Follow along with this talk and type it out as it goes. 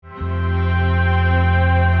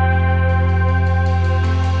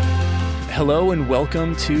Hello and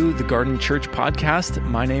welcome to the Garden.church podcast.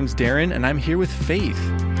 My name's Darren and I'm here with Faith.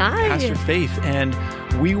 Hi. Pastor Faith. And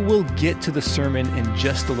we will get to the sermon in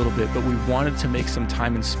just a little bit, but we wanted to make some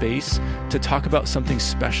time and space to talk about something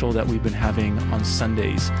special that we've been having on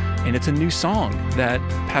Sundays. And it's a new song that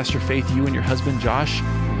Pastor Faith, you and your husband Josh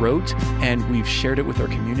wrote, and we've shared it with our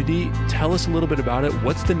community. Tell us a little bit about it.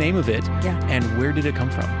 What's the name of it? And where did it come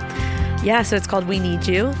from? Yeah, so it's called We Need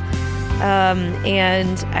You.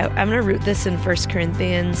 And I'm going to root this in 1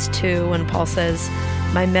 Corinthians 2 when Paul says,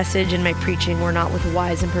 "My message and my preaching were not with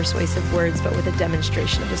wise and persuasive words, but with a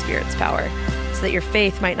demonstration of the Spirit's power, so that your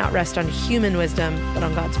faith might not rest on human wisdom, but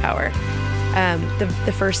on God's power."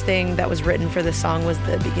 The first thing that was written for this song was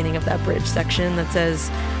the beginning of that bridge section that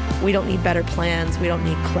says, "We don't need better plans. We don't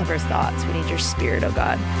need clever thoughts. We need your Spirit, oh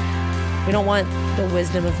God." We don't want the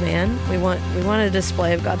wisdom of man. We want a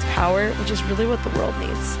display of God's power, which is really what the world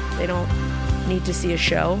needs. They don't need to see a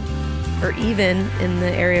show, or even in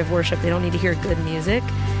the area of worship, they don't need to hear good music.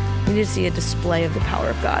 They need to see a display of the power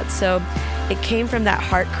of God. So it came from that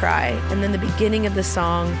heart cry. And then the beginning of the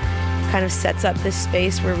song kind of sets up this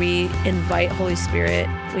space where we invite Holy Spirit.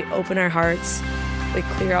 We open our hearts. We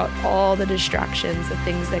clear out all the distractions, the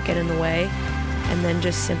things that get in the way, and then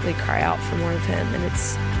just simply cry out for more of Him. And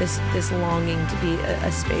it's this longing to be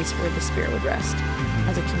a space where the Spirit would rest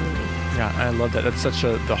as a community. Yeah, I love that. That's such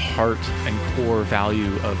the heart and core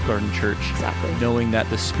value of Garden Church. Exactly. Knowing that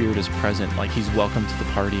the Spirit is present, like He's welcome to the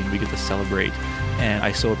party and we get to celebrate. And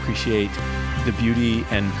I so appreciate the beauty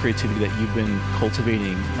and creativity that you've been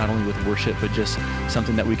cultivating, not only with worship, but just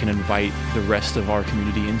something that we can invite the rest of our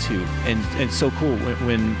community into. And it's so cool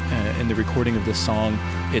when in the recording of this song,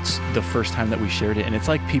 it's the first time that we shared it. And it's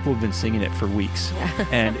like people have been singing it for weeks. Yeah.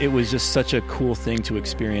 And it was just such a cool thing to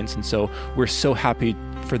experience. And so we're so happy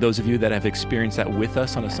for those of you that have experienced that with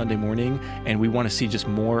us on a Sunday morning, and we want to see just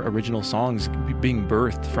more original songs being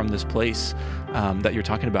birthed from this place that you're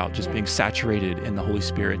talking about, just being saturated in the Holy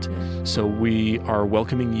Spirit. So we are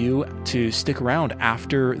welcoming you to stick around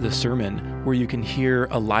after the sermon, where you can hear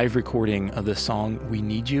a live recording of the song We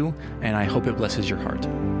Need You, and I hope it blesses your heart.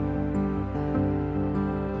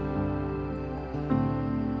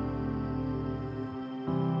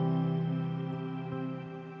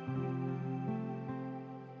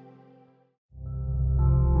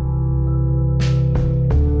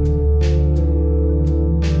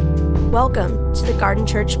 Welcome to the Garden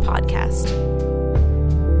Church podcast.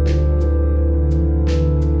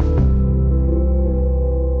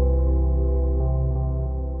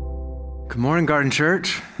 Good morning, Garden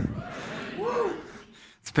Church.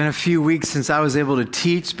 It's been a few weeks since I was able to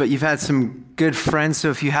teach, but you've had some good friends. So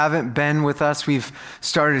if you haven't been with us, we've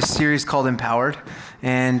started a series called Empowered.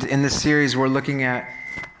 And in this series, we're looking at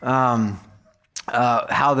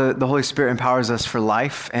how the Holy Spirit empowers us for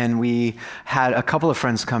life. And we had a couple of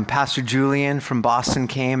friends come. Pastor Julian from Boston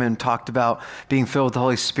came and talked about being filled with the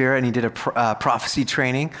Holy Spirit, and he did a prophecy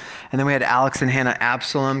training. And then we had Alex and Hannah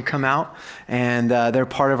Absalom come out, and they're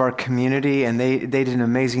part of our community, and they did an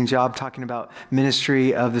amazing job talking about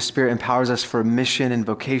ministry of the Spirit empowers us for mission and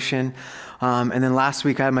vocation. And then last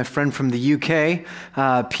week I had my friend from the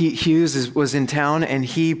UK, Pete Hughes, was in town, and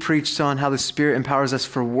he preached on how the Spirit empowers us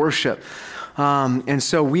for worship. And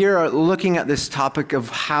so we are looking at this topic of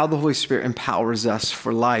how the Holy Spirit empowers us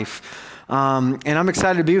for life. And I'm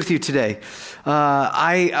excited to be with you today.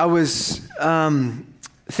 I was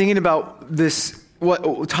thinking about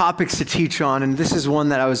what topics to teach on, and this is one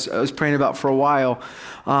that I was praying about for a while,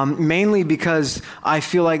 mainly because I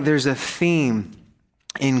feel like there's a theme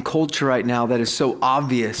in culture right now that is so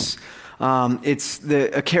obvious. It's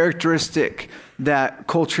a characteristic that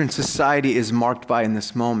culture and society is marked by in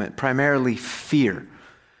this moment, primarily fear.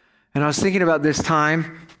 And I was thinking about this time,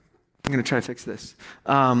 I'm going to try to fix this,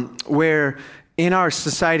 where in our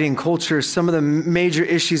society and culture, some of the major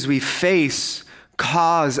issues we face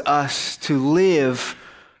cause us to live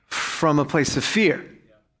from a place of fear.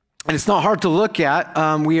 And it's not hard to look at.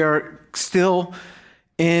 We are still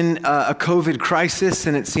in a COVID crisis,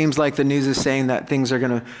 and it seems like the news is saying that things are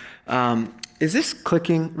going to... is this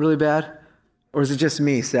clicking really bad? Or is it just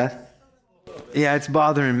me, Seth? Yeah, it's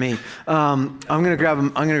bothering me. I'm gonna grab a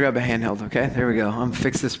handheld. Okay, there we go. I'm gonna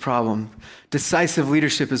fix this problem. Decisive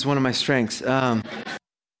leadership is one of my strengths.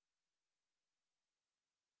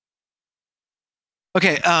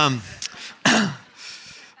 Okay.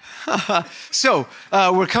 So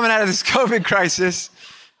we're coming out of this COVID crisis,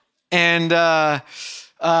 and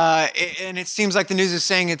it seems like the news is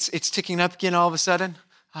saying it's ticking up again all of a sudden.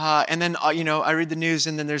 And then, I read the news,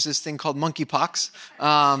 and then there's this thing called monkeypox.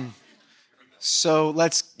 So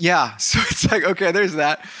it's like, okay, there's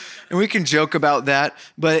that. And we can joke about that,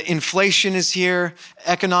 but inflation is here.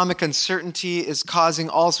 Economic uncertainty is causing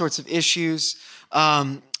all sorts of issues.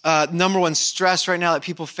 Number one stress right now that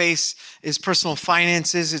people face is personal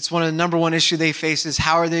finances. It's one of the number one issue they face is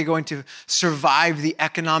how are they going to survive the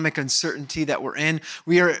economic uncertainty that we're in.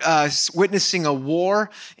 We are witnessing a war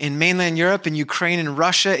in mainland Europe, in Ukraine and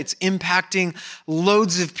Russia. It's impacting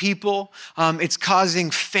loads of people. It's causing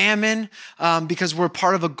famine because we're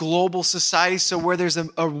part of a global society. So where there's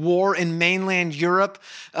a war in mainland Europe,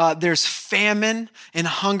 there's famine and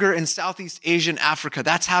hunger in Southeast Asia and Africa.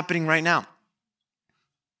 That's happening right now.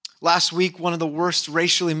 Last week, one of the worst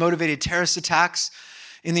racially motivated terrorist attacks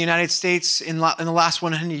in the United States in the last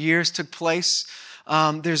 100 years took place.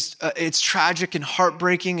 It's tragic and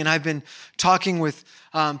heartbreaking, and I've been talking with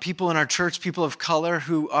people in our church, people of color,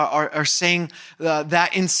 who are saying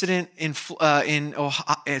that incident in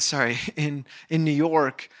New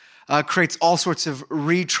York creates all sorts of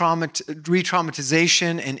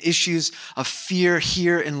re-traumatization and issues of fear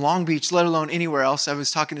here in Long Beach, let alone anywhere else. I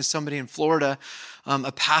was talking to somebody in Florida,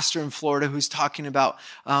 a pastor in Florida, who's talking about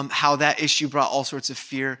how that issue brought all sorts of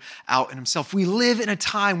fear out in himself. We live in a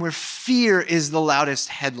time where fear is the loudest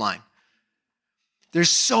headline. There's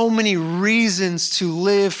so many reasons to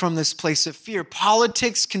live from this place of fear.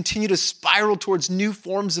 Politics continue to spiral towards new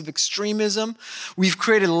forms of extremism. We've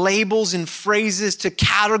created labels and phrases to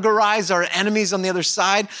categorize our enemies on the other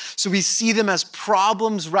side, so we see them as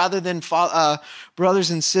problems rather than brothers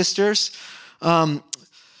and sisters.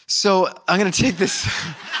 So I'm going to take this.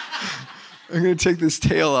 I'm going to take this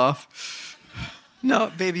tail off. No,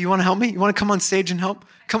 baby, you want to help me? You want to come on stage and help?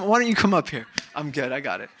 Come. Why don't you come up here? I'm good. I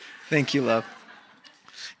got it. Thank you, love.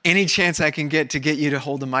 Any chance I can get to get you to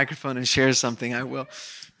hold a microphone and share something, I will.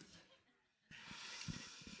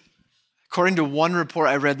 According to one report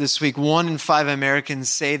I read this week, 1 in 5 Americans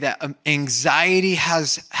say that anxiety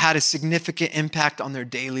has had a significant impact on their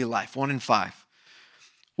daily life. 1 in 5.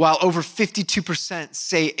 While over 52%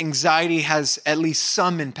 say anxiety has at least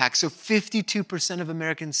some impact. So 52% of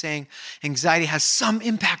Americans saying anxiety has some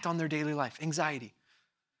impact on their daily life. Anxiety.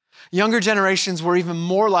 Younger generations were even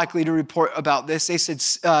more likely to report about this. They said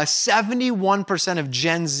 71% of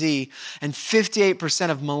Gen Z and 58%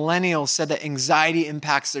 of millennials said that anxiety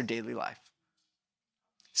impacts their daily life.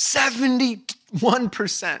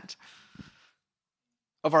 71%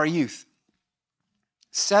 of our youth.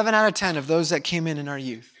 7 out of 10 of those that came in our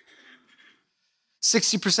youth.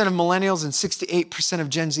 60% of millennials and 68% of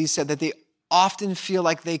Gen Z said that they often feel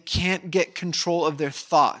like they can't get control of their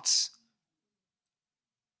thoughts.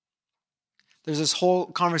 There's this whole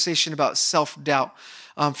conversation about self-doubt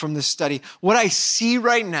from this study. What I see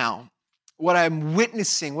right now, what I'm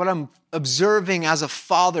witnessing, what I'm observing as a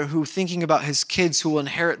father who thinking about his kids who will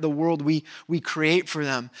inherit the world we create for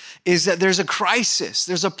them, is that there's a crisis.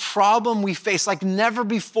 There's a problem we face like never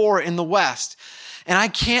before in the West. And I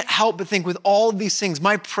can't help but think with all of these things,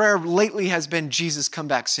 my prayer lately has been, Jesus, come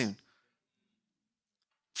back soon.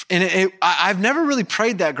 And I've never really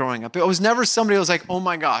prayed that growing up. It was never somebody who was like, oh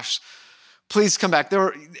my gosh, please come back.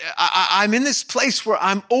 I'm in this place where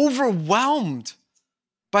I'm overwhelmed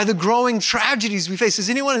by the growing tragedies we face. Is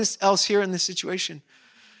anyone else here in this situation?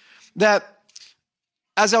 That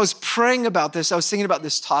as I was praying about this, I was thinking about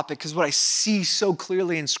this topic because what I see so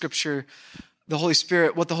clearly in Scripture, the Holy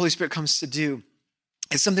Spirit, what the Holy Spirit comes to do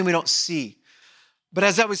is something we don't see. But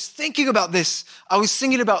as I was thinking about this, I was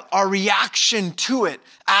thinking about our reaction to it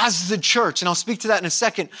as the church, and I'll speak to that in a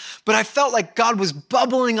second. But I felt like God was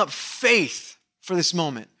bubbling up faith for this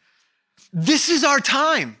moment. This is our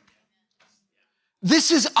time.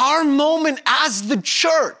 This is our moment as the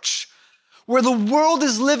church, where the world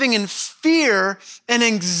is living in fear and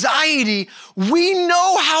anxiety. We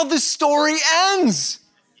know how the story ends.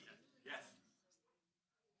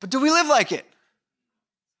 But do we live like it?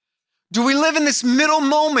 Do we live in this middle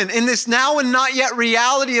moment, in this now and not yet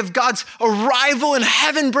reality of God's arrival in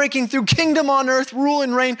heaven, breaking through, kingdom on earth, rule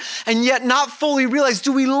and reign, and yet not fully realize?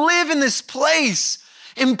 Do we live in this place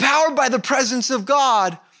empowered by the presence of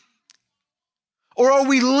God? Or are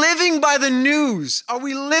we living by the news? Are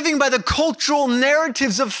we living by the cultural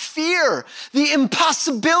narratives of fear, the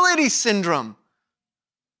impossibility syndrome?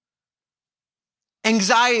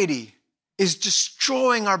 Anxiety is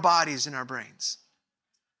destroying our bodies and our brains.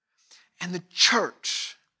 And the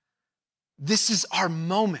church, this is our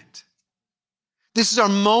moment. This is our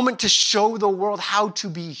moment to show the world how to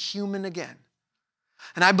be human again.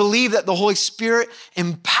 And I believe that the Holy Spirit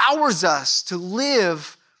empowers us to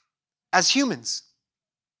live as humans,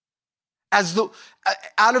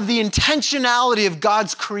 out of the intentionality of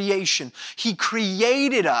God's creation. He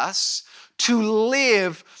created us to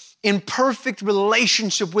live in perfect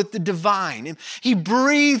relationship with the divine. He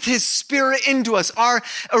breathed his spirit into us. Our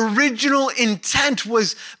original intent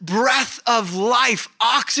was breath of life,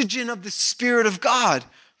 oxygen of the Spirit of God.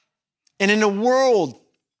 And in a world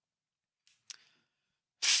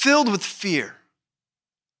filled with fear,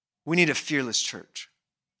 we need a fearless church.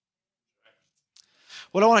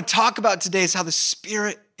 What I want to talk about today is how the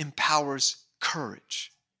Spirit empowers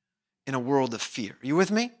courage in a world of fear. Are you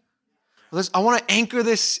with me? I want to anchor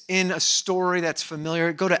this in a story that's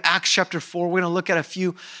familiar. Go to Acts chapter 4. We're going to look at a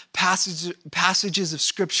few passages of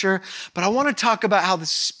Scripture, but I want to talk about how the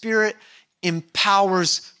Spirit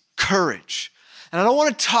empowers courage. And I don't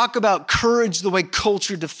want to talk about courage the way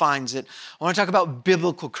culture defines it. I want to talk about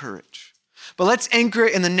biblical courage. But let's anchor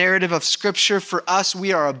it in the narrative of Scripture. For us,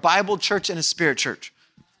 we are a Bible church and a Spirit church.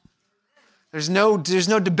 There's no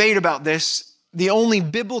debate about this. The only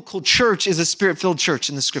biblical church is a Spirit-filled church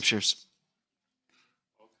in the Scriptures.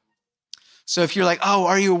 So if you're like, oh,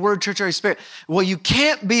 are you a word church or are you Spirit? Well, you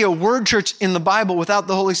can't be a word church in the Bible without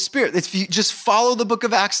the Holy Spirit. If you just follow the book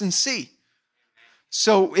of Acts and see.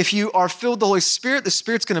 So if you are filled with the Holy Spirit, the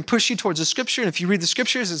Spirit's going to push you towards the Scripture. And if you read the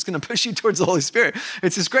Scriptures, it's going to push you towards the Holy Spirit.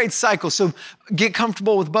 It's this great cycle. So get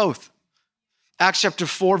comfortable with both. Acts chapter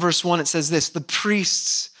 4, verse 1, it says this: the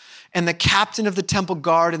priests and the captain of the temple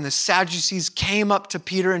guard and the Sadducees came up to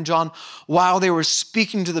Peter and John while they were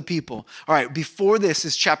speaking to the people. All right, before this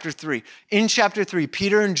is chapter 3. In chapter 3,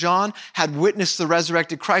 Peter and John had witnessed the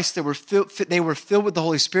resurrected Christ. They were filled with the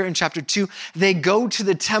Holy Spirit. In chapter 2, they go to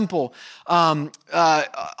the temple on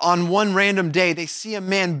one random day. They see a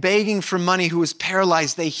man begging for money who was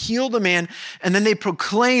paralyzed. They heal the man, and then they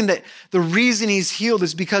proclaim that the reason he's healed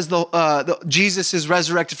is because Jesus is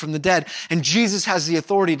resurrected from the dead, and Jesus has the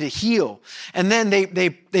authority to heal. And then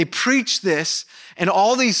they preach this, and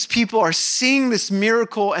all these people are seeing this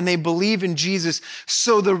miracle and they believe in Jesus.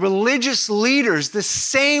 So the religious leaders, the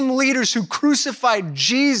same leaders who crucified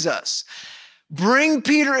Jesus, bring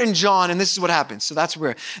Peter and John, and this is what happens. So that's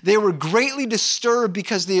where they were greatly disturbed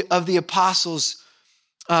because of the apostles.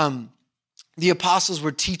 The apostles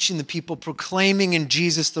were teaching the people, proclaiming in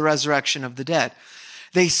Jesus the resurrection of the dead.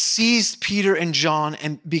 They seized Peter and John,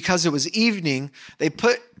 and because it was evening, they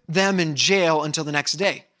put them in jail until the next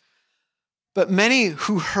day. But many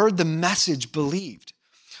who heard the message believed.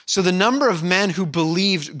 So the number of men who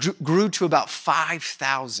believed grew to about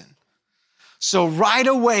 5,000. So right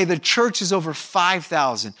away, the church is over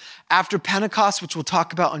 5,000. After Pentecost, which we'll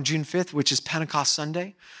talk about on June 5th, which is Pentecost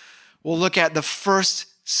Sunday, we'll look at the first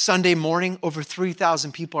Sunday morning, over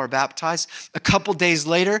 3,000 people are baptized. A couple days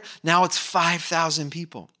later, now it's 5,000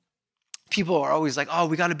 people. People are always like, oh,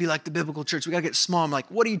 we got to be like the biblical church. We got to get small. I'm like,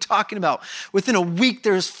 what are you talking about? Within a week,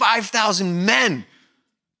 there's 5,000 men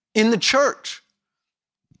in the church.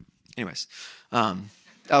 Anyways, that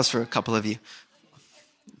was for a couple of you.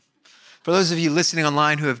 For those of you listening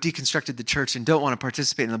online who have deconstructed the church and don't want to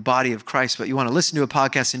participate in the body of Christ, but you want to listen to a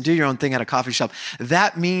podcast and do your own thing at a coffee shop,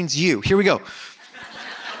 that means you. Here we go.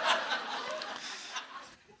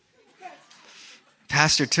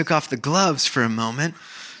 Pastor took off the gloves for a moment.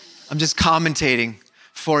 I'm just commentating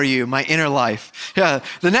for you, my inner life. Yeah.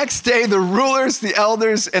 The next day, the rulers, the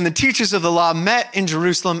elders, and the teachers of the law met in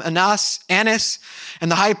Jerusalem. Annas, and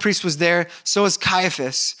the high priest was there. So was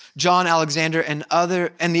Caiaphas, John, Alexander, and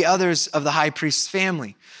the others of the high priest's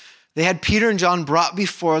family. They had Peter and John brought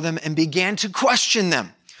before them and began to question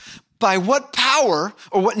them. By what power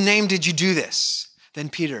or what name did you do this? Then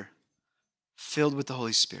Peter, filled with the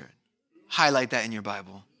Holy Spirit, highlight that in your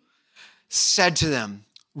Bible, said to them,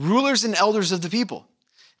 rulers and elders of the people,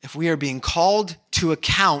 if we are being called to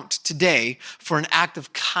account today for an act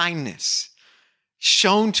of kindness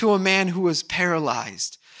shown to a man who was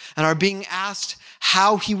paralyzed and are being asked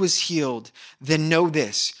how he was healed, then know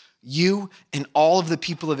this, you and all of the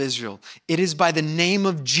people of Israel, it is by the name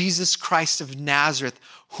of Jesus Christ of Nazareth,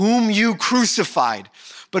 whom you crucified,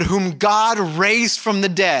 but whom God raised from the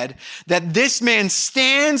dead, that this man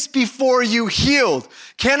stands before you healed.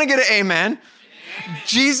 Can I get an amen?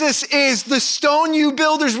 Jesus is the stone you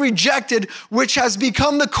builders rejected, which has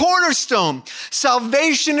become the cornerstone.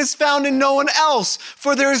 Salvation is found in no one else,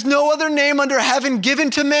 for there is no other name under heaven given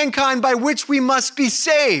to mankind by which we must be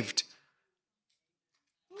saved.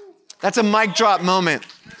 That's a mic drop moment.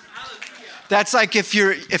 That's like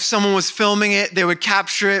if someone was filming it, they would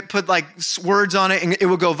capture it, put like words on it, and it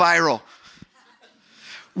would go viral.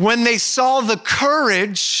 When they saw the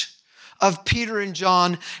courage of Peter and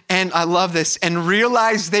John, and I love this, and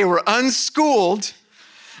realized they were unschooled,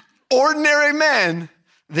 ordinary men,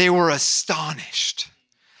 they were astonished.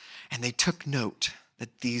 And they took note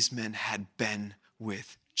that these men had been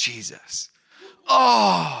with Jesus.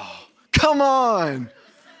 Oh, Come on.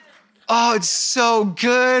 Oh, it's so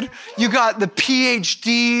good. You got the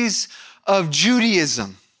PhDs of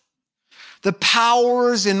Judaism, the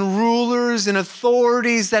powers and rulers and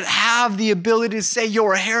authorities that have the ability to say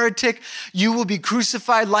you're a heretic, you will be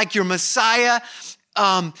crucified like your Messiah.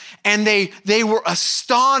 And they were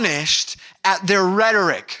astonished at their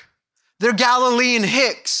rhetoric. They're Galilean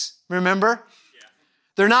hicks, remember? Yeah.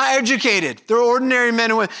 They're not educated. They're ordinary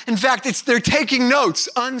men and women. In fact, they're taking notes,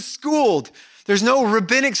 unschooled. There's no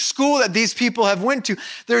rabbinic school that these people have went to.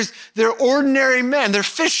 They're ordinary men. They're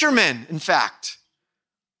fishermen, in fact.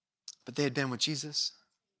 But they had been with Jesus.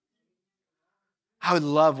 I would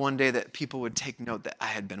love one day that people would take note that I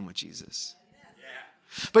had been with Jesus.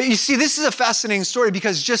 Yeah. But you see, this is a fascinating story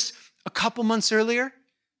because just a couple months earlier,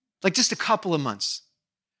 like just a couple of months,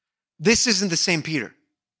 this isn't the same Peter.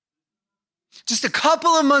 Just a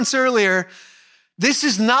couple of months earlier, this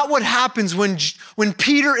is not what happens when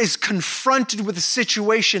Peter is confronted with a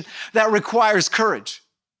situation that requires courage.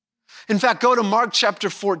 In fact, go to Mark chapter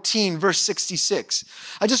 14, verse 66.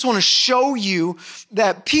 I just want to show you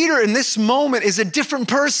that Peter in this moment is a different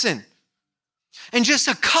person. In just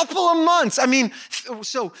a couple of months, I mean,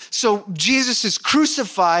 so Jesus is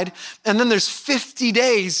crucified, and then there's 50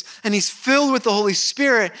 days, and he's filled with the Holy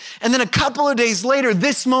Spirit, and then a couple of days later,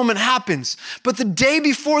 this moment happens. But the day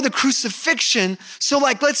before the crucifixion, so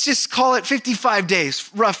like let's just call it 55 days,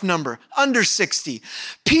 rough number, under 60.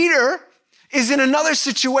 Peter is in another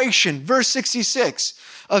situation, verse 66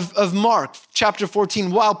 of Mark chapter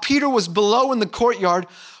 14. While Peter was below in the courtyard,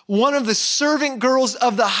 one of the servant girls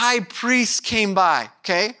of the high priest came by,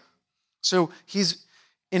 okay? So he's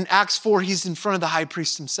in Acts 4, he's in front of the high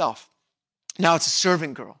priest himself. Now it's a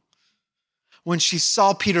servant girl. When she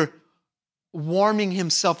saw Peter warming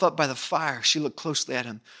himself up by the fire, she looked closely at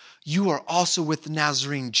him. You are also with the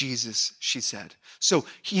Nazarene Jesus, she said. So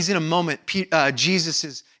he's in a moment, Jesus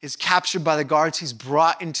is captured by the guards. He's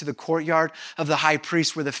brought into the courtyard of the high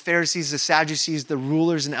priest where the Pharisees, the Sadducees, the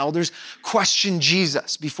rulers and elders question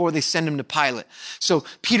Jesus before they send him to Pilate. So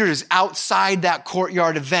Peter is outside that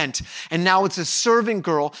courtyard event, and now it's a servant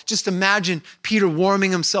girl. Just imagine Peter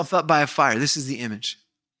warming himself up by a fire. This is the image.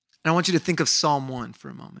 And I want you to think of Psalm 1 for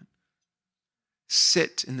a moment.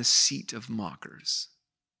 Sit in the seat of mockers.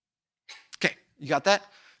 Okay, you got that?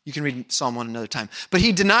 You can read Psalm 1 another time. But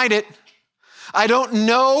he denied it. I don't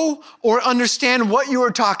know or understand what you are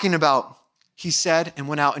talking about, he said, and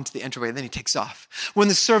went out into the entryway. Then he takes off. When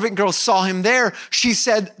the servant girl saw him there, she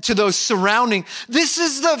said to those surrounding, this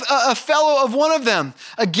is a fellow of one of them.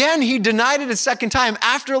 Again, he denied it a second time.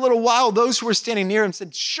 After a little while, those who were standing near him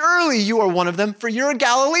said, surely you are one of them, for you're a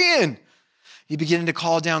Galilean. He began to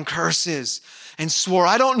call down curses and swore,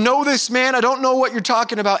 I don't know this man. I don't know what you're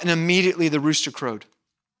talking about. And immediately the rooster crowed.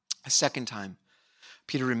 A second time,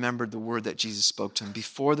 Peter remembered the word that Jesus spoke to him.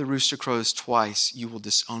 Before the rooster crows twice, you will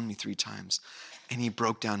disown me 3 times. And he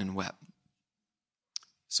broke down and wept.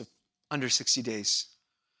 So under 60 days,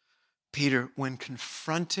 Peter, when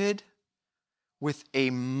confronted with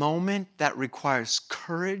a moment that requires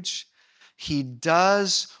courage, he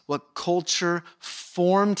does what culture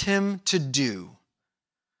formed him to do,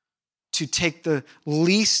 to take the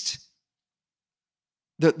least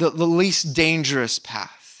dangerous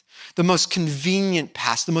path. The most convenient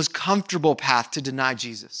path, the most comfortable path to deny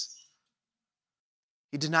Jesus.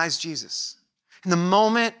 He denies Jesus. In the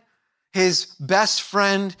moment his best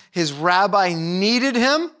friend, his rabbi needed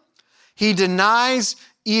him, he denies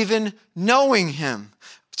even knowing him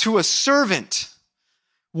to a servant,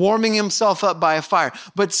 warming himself up by a fire.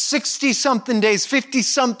 But 60-something days,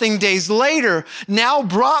 50-something days later, now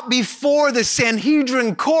brought before the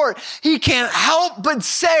Sanhedrin court, he can't help but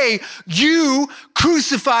say, you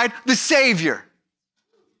crucified the Savior.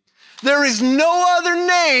 There is no other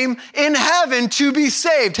name in heaven to be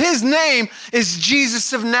saved. His name is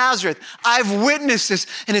Jesus of Nazareth. I've witnessed this,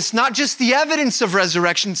 and it's not just the evidence of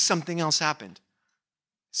resurrection, something else happened.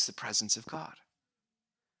 It's the presence of God.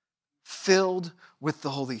 Filled with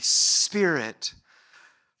the Holy Spirit,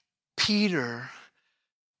 Peter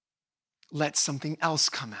let something else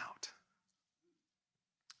come out.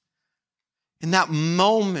 In that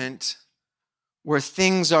moment where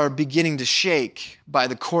things are beginning to shake by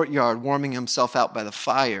the courtyard, warming himself out by the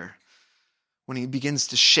fire, when he begins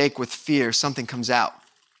to shake with fear, something comes out.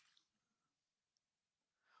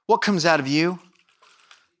 What comes out of you?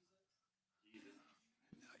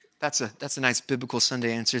 That's a nice biblical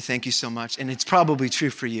Sunday answer. Thank you so much. And it's probably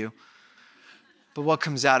true for you. But what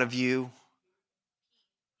comes out of you?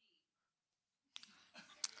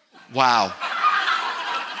 Wow.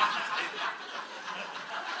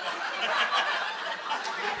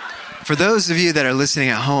 For those of you that are listening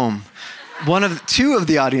at home, Two of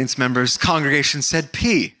the audience members' congregation said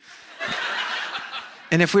P.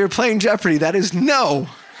 And if we were playing Jeopardy, that is no.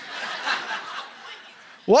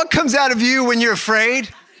 What comes out of you when you're afraid?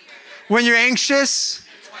 When you're anxious?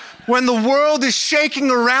 When the world is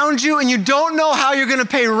shaking around you and you don't know how you're going to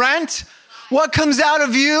pay rent? What comes out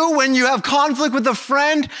of you when you have conflict with a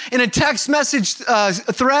friend in a text message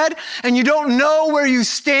thread and you don't know where you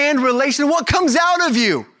stand relationally? What comes out of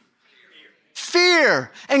you?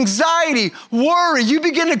 Fear, anxiety, worry. You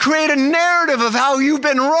begin to create a narrative of how you've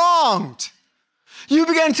been wronged. You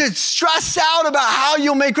begin to stress out about how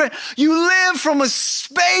you'll make rent. You live from a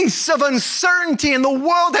space of uncertainty, and the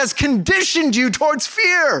world has conditioned you towards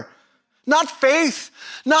fear. Not faith,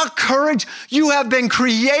 not courage. You have been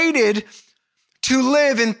created to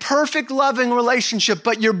live in perfect, loving relationship,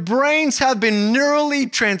 but your brains have been neurally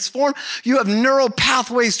transformed. You have neural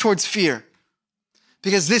pathways towards fear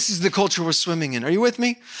because this is the culture we're swimming in. Are you with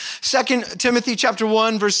me? 2 Timothy chapter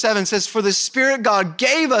 1, verse 7 says, "For the Spirit God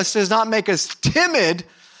gave us does not make us timid,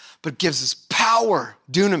 but gives us power,"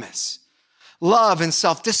 dunamis, love, and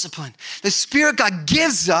self-discipline. The Spirit God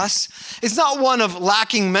gives us is not one of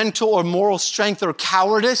lacking mental or moral strength or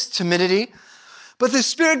cowardice, timidity, but the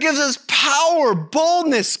Spirit gives us power,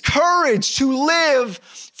 boldness, courage to live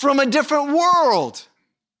from a different world.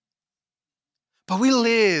 But we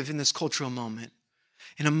live in this cultural moment,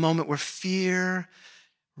 in a moment where fear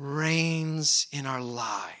reigns in our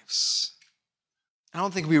lives. I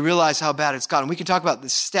don't think we realize how bad it's gotten. We can talk about the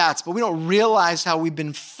stats, but we don't realize how we've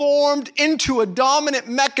been formed into a dominant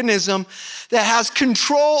mechanism that has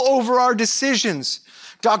control over our decisions.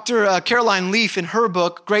 Dr. Caroline Leaf, in her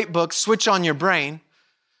book, great book, Switch on Your Brain,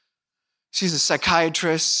 she's a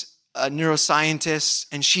psychiatrist, a neuroscientist,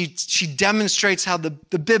 and she demonstrates how the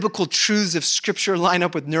biblical truths of Scripture line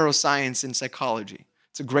up with neuroscience and psychology.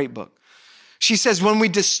 It's a great book. She says, when we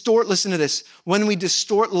distort, listen to this, when we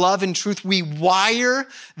distort love and truth, we wire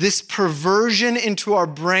this perversion into our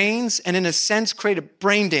brains and in a sense create a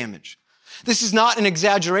brain damage. This is not an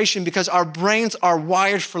exaggeration because our brains are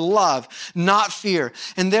wired for love, not fear.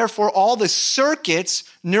 And therefore, all the circuits,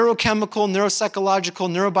 neurochemical, neuropsychological,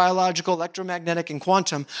 neurobiological, electromagnetic, and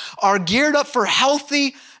quantum, are geared up for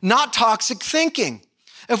healthy, not toxic thinking.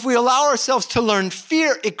 If we allow ourselves to learn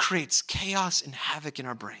fear, it creates chaos and havoc in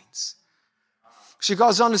our brains. She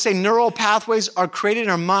goes on to say neural pathways are created in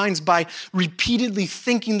our minds by repeatedly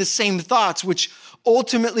thinking the same thoughts, which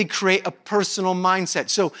ultimately create a personal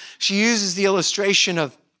mindset. So she uses the illustration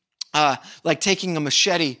of like taking a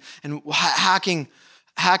machete and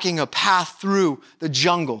hacking a path through the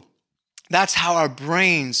jungle. That's how our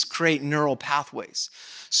brains create neural pathways.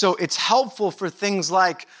 So it's helpful for things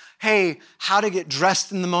like, hey, how to get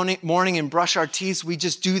dressed in the morning and brush our teeth. We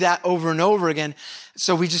just do that over and over again.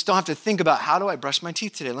 So we just don't have to think about, how do I brush my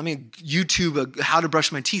teeth today? Let me YouTube how to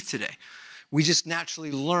brush my teeth today. We just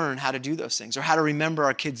naturally learn how to do those things, or how to remember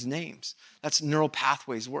our kids' names. That's neural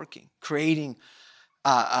pathways working, creating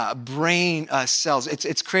brain cells.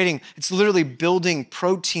 It's literally building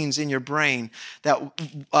proteins in your brain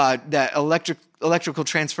that electrical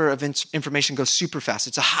transfer of information goes super fast.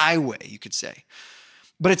 It's a highway, you could say.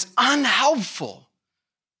 But it's unhelpful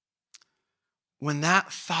when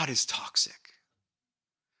that thought is toxic.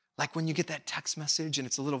 Like when you get that text message and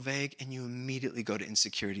it's a little vague and you immediately go to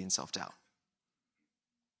insecurity and self-doubt.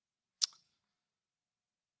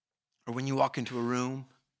 Or when you walk into a room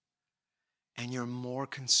and you're more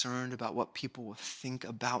concerned about what people will think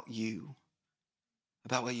about you,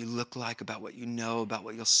 about what you look like, about what you know, about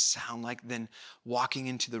what you'll sound like, than walking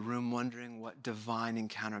into the room wondering what divine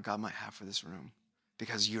encounter God might have for this room,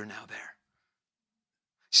 because you're now there.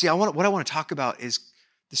 See, what I want to talk about is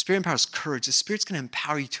the Spirit empowers courage. The Spirit's going to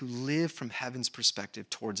empower you to live from heaven's perspective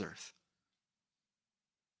towards earth.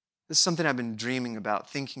 This is something I've been dreaming about,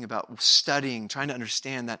 thinking about, studying, trying to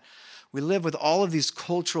understand, that we live with all of these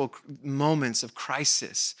cultural moments of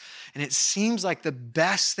crisis. And it seems like the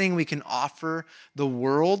best thing we can offer the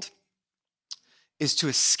world is to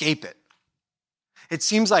escape it. It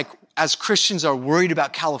seems like as Christians are worried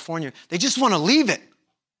about California, they just want to leave it,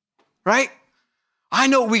 right? I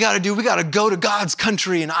know what we got to do. We got to go to God's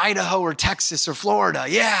country in Idaho or Texas or Florida.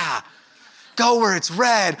 Yeah. Go where it's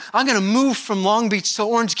red. I'm going to move from Long Beach to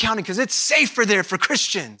Orange County because it's safer there for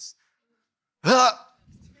Christians.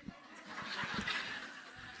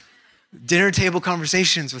 Dinner table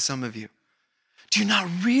conversations with some of you. Do you not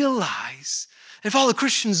realize if all the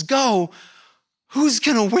Christians go, who's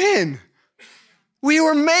going to win? We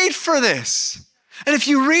were made for this. And if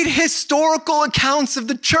you read historical accounts of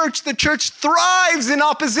the church thrives in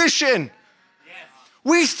opposition.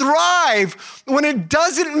 We thrive when it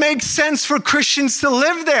doesn't make sense for Christians to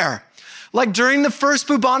live there. Like during the first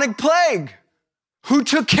bubonic plague, who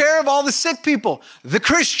took care of all the sick people? The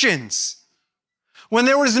Christians. When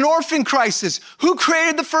there was an orphan crisis, who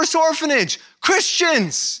created the first orphanage?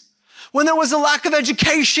 Christians. When there was a lack of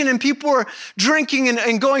education and people were drinking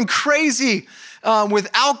and going crazy with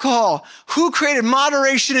alcohol, who created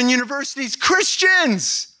moderation in universities?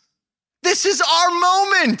 Christians. This is our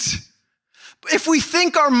moment. If we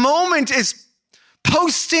think our moment is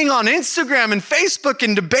posting on Instagram and Facebook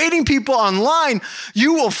and debating people online,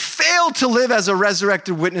 you will fail to live as a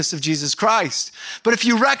resurrected witness of Jesus Christ. But if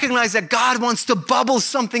you recognize that God wants to bubble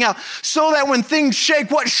something out so that when things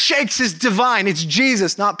shake, what shakes is divine. It's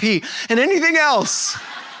Jesus, not pee, and anything else.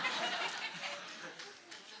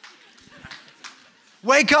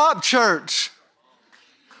 Wake up, church.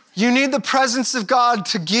 You need the presence of God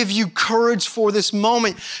to give you courage for this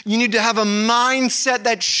moment. You need to have a mindset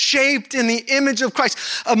that's shaped in the image of Christ,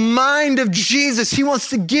 a mind of Jesus. He wants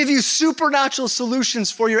to give you supernatural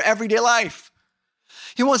solutions for your everyday life.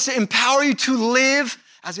 He wants to empower you to live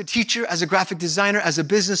as a teacher, as a graphic designer, as a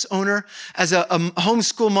business owner, as a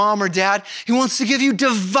homeschool mom or dad. He wants to give you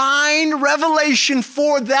divine revelation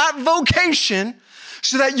for that vocation,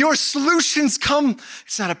 so that your solutions come,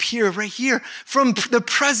 it's not up here, right here, from the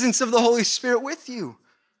presence of the Holy Spirit with you.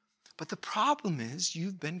 But the problem is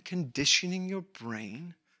you've been conditioning your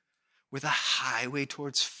brain with a highway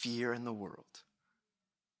towards fear in the world.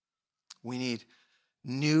 We need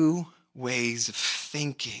new ways of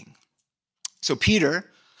thinking. So Peter,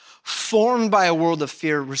 formed by a world of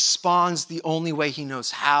fear, responds the only way he knows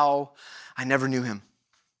how. I never knew him.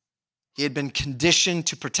 He had been conditioned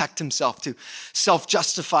to protect himself, to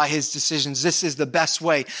self-justify his decisions. This is the best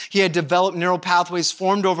way. He had developed neural pathways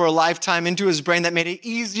formed over a lifetime into his brain that made it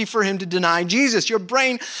easy for him to deny Jesus. Your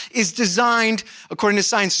brain is designed, according to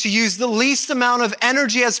science, to use the least amount of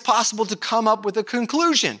energy as possible to come up with a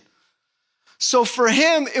conclusion. So for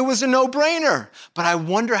him, it was a no-brainer. But I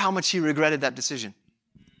wonder how much he regretted that decision.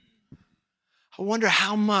 I wonder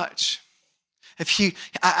how much,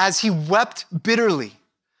 as he wept bitterly,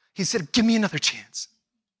 he said, give me another chance.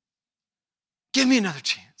 Give me another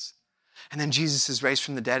chance. And then Jesus is raised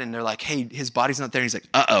from the dead and they're like, hey, his body's not there. And he's like,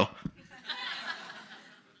 uh-oh.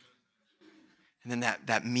 And then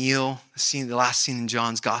that meal, the last scene in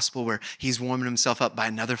John's gospel where he's warming himself up by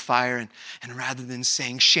another fire. And rather than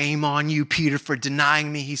saying, shame on you, Peter, for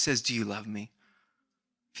denying me, he says, do you love me?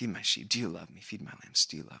 Feed my sheep. Do you love me? Feed my lambs.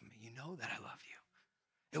 Do you love me? You know that I love you.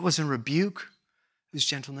 It wasn't rebuke. It was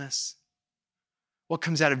gentleness. What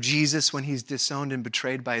comes out of Jesus when he's disowned and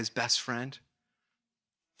betrayed by his best friend?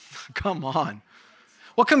 Come on.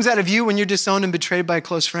 What comes out of you when you're disowned and betrayed by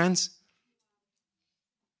close friends?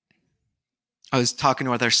 I was talking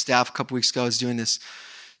with our staff a couple weeks ago. I was doing this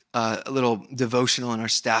little devotional in our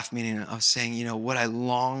staff meeting. And I was saying, what I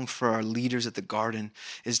long for our leaders at the garden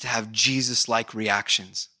is to have Jesus-like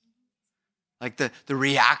reactions. Like the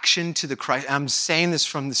reaction to the Christ. I'm saying this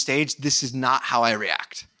from the stage. This is not how I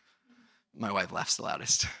react. My wife laughs the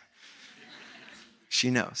loudest. She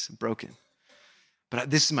knows, I'm broken. But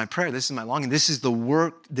this is my prayer. This is my longing. This is the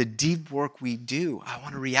work, the deep work we do. I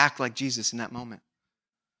want to react like Jesus in that moment.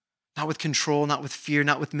 Not with control, not with fear,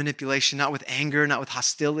 not with manipulation, not with anger, not with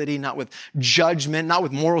hostility, not with judgment, not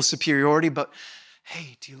with moral superiority, but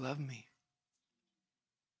hey, do you love me?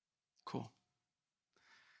 Cool.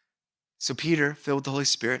 So Peter, filled with the Holy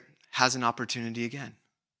Spirit, has an opportunity again.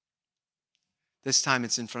 This time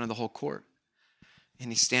it's in front of the whole court.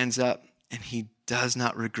 And he stands up and he does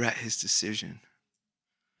not regret his decision.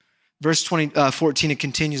 Verse 14, it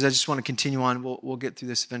continues. I just want to continue on. We'll get through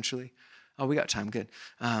this eventually. Oh, we got time. Good.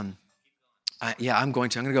 I'm going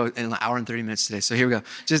to go in an hour and 30 minutes today. So here we go.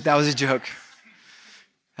 That was a joke.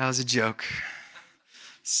 That was a joke.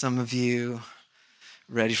 Some of you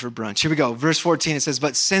ready for brunch. Here we go. Verse 14, it says,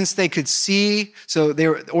 but since they could see, so they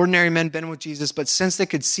were ordinary men been with Jesus, but since they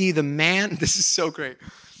could see the man, this is so great.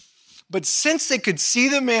 But since they could see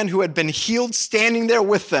the man who had been healed standing there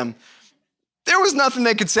with them, there was nothing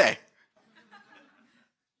they could say.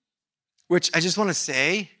 Which I just want to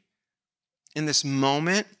say, in this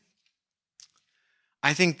moment,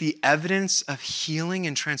 I think the evidence of healing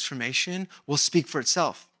and transformation will speak for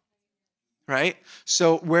itself. Right?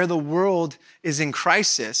 So where the world is in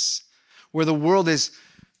crisis, where the world is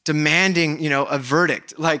demanding, a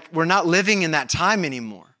verdict, like we're not living in that time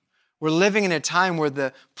anymore. We're living in a time where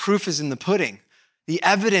the proof is in the pudding. The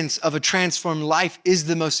evidence of a transformed life is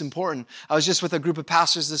the most important. I was just with a group of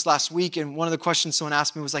pastors this last week, and one of the questions someone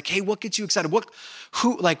asked me was like, hey, what gets you excited?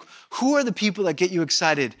 Who are the people that get you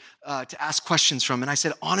excited to ask questions from? And I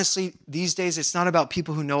said, honestly, these days, it's not about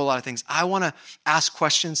people who know a lot of things. I want to ask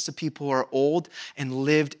questions to people who are old and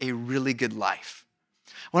lived a really good life.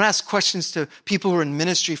 I want to ask questions to people who are in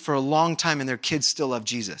ministry for a long time and their kids still love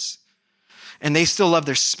Jesus. And they still love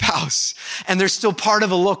their spouse, and they're still part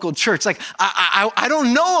of a local church. Like, I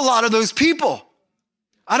don't know a lot of those people.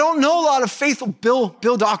 I don't know a lot of faithful.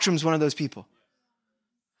 Bill Doctrum's one of those people.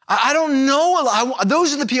 I don't know a lot.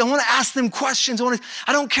 Those are the people. I want to ask them questions.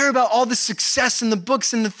 I don't care about all the success and the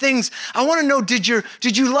books and the things. I want to know, did you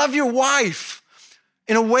love your wife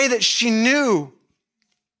in a way that she knew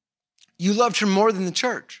you loved her more than the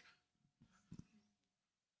church?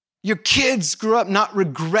 Your kids grew up not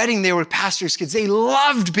regretting they were pastor's kids. They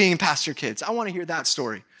loved being pastor kids. I want to hear that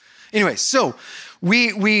story. Anyway, so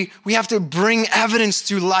we have to bring evidence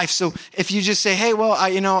through life. So if you just say, hey, well,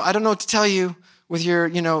 I don't know what to tell you with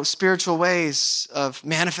your, spiritual ways of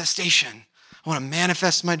manifestation. I want to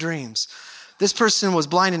manifest my dreams. This person was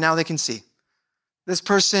blind and now they can see. This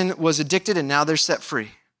person was addicted and now they're set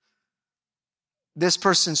free. This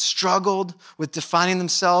person struggled with defining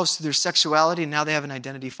themselves through their sexuality, and now they have an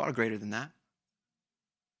identity far greater than that.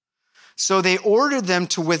 So they ordered them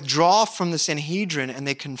to withdraw from the Sanhedrin, and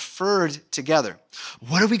they conferred together.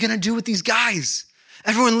 What are we going to do with these guys?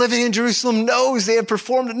 Everyone living in Jerusalem knows they have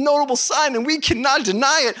performed a notable sign, and we cannot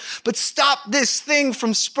deny it. But stop this thing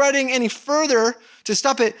from spreading any further. To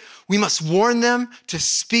stop it, we must warn them to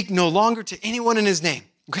speak no longer to anyone in his name.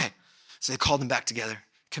 Okay, so they called them back together.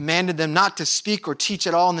 Commanded them not to speak or teach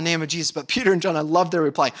at all in the name of Jesus. But Peter and John, I love their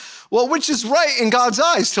reply. Well, which is right in God's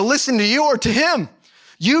eyes, to listen to you or to him?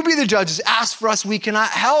 You be the judges. Ask for us. We cannot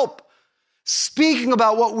help speaking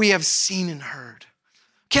about what we have seen and heard.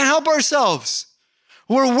 Can't help ourselves.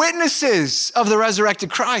 We're witnesses of the resurrected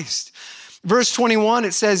Christ. Verse 21,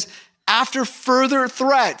 it says, after further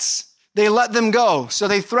threats, they let them go. So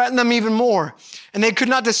they threatened them even more. And they could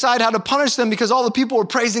not decide how to punish them because all the people were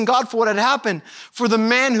praising God for what had happened. For the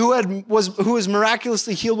man who was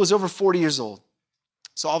miraculously healed was over 40 years old.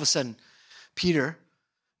 So all of a sudden, Peter,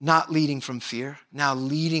 not leading from fear, now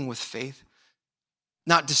leading with faith,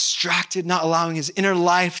 not distracted, not allowing his inner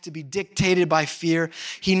life to be dictated by fear.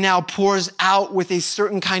 He now pours out with a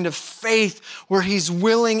certain kind of faith where he's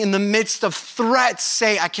willing in the midst of threats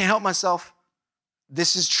say, I can't help myself.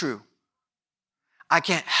 This is true. I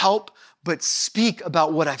can't help but speak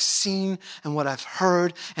about what I've seen and what I've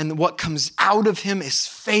heard, and what comes out of him is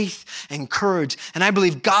faith and courage. And I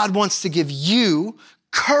believe God wants to give you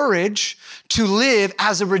courage to live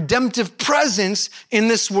as a redemptive presence in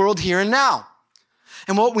this world here and now.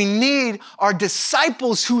 And what we need are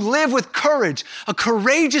disciples who live with courage, a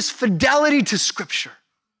courageous fidelity to Scripture,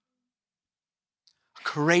 a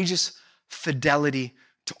courageous fidelity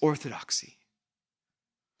to orthodoxy,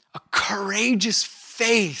 a courageous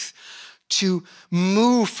faith to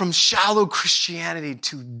move from shallow Christianity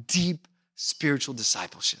to deep spiritual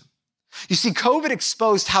discipleship. You see, COVID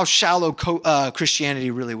exposed how shallow Christianity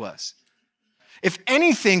really was. If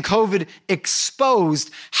anything, COVID exposed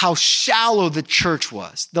how shallow the church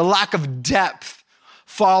was, the lack of depth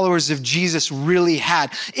followers of Jesus really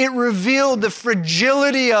had. It revealed the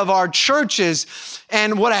fragility of our churches.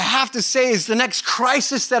 And what I have to say is the next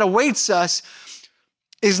crisis that awaits us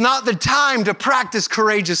is not the time to practice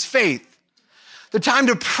courageous faith. The time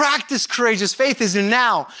to practice courageous faith is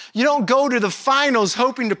now. You don't go to the finals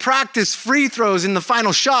hoping to practice free throws in the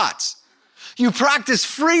final shots. You practice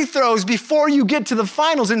free throws before you get to the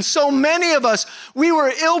finals. And so many of us, we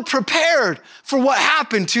were ill prepared for what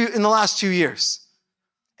happened in the last 2 years.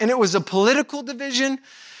 And it was a political division.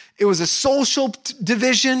 It was a social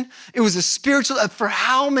division. It was a spiritual, for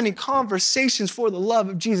how many conversations for the love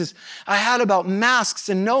of Jesus I had about masks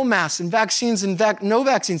and no masks and vaccines and no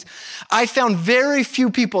vaccines. I found very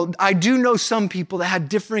few people, I do know some people that had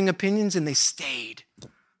differing opinions and they stayed.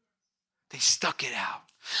 They stuck it out.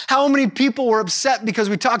 How many people were upset because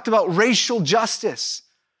we talked about racial justice?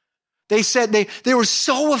 They said they were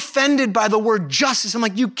so offended by the word justice. I'm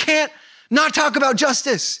like, you can't not talk about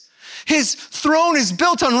justice. His throne is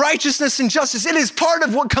built on righteousness and justice. It is part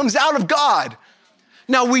of what comes out of God.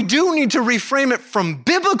 Now, we do need to reframe it from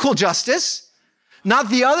biblical justice, not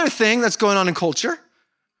the other thing that's going on in culture,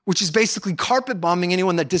 which is basically carpet bombing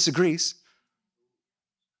anyone that disagrees.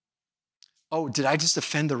 Oh, did I just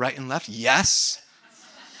offend the right and left? Yes.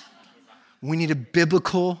 We need a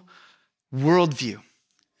biblical worldview.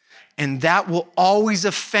 And that will always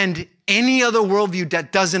offend any other worldview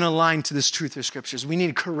that doesn't align to this truth of scriptures. We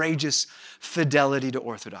need courageous fidelity to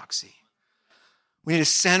orthodoxy. We need to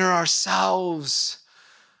center ourselves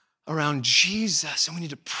around Jesus, and we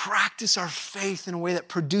need to practice our faith in a way that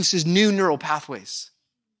produces new neural pathways.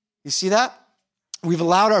 You see that? We've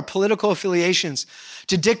allowed our political affiliations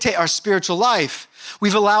to dictate our spiritual life.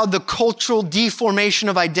 We've allowed the cultural deformation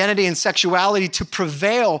of identity and sexuality to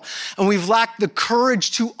prevail, and we've lacked the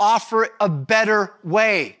courage to offer a better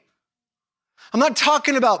way. I'm not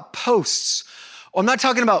talking about posts. I'm not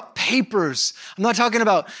talking about papers. I'm not talking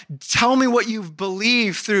about tell me what you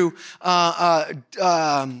believe through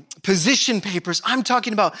position papers. I'm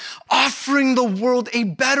talking about offering the world a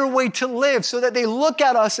better way to live so that they look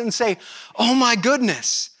at us and say, oh my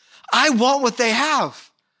goodness, I want what they have.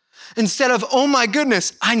 Instead of, oh my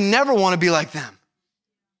goodness, I never want to be like them.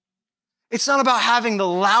 It's not about having the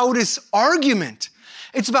loudest argument.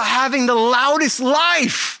 It's about having the loudest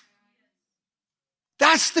life.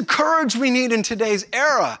 That's the courage we need in today's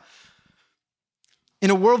era. In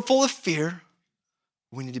a world full of fear,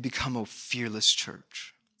 we need to become a fearless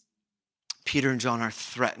church. Peter and John are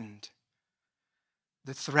threatened.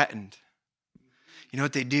 They're threatened. You know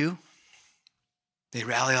what they do? They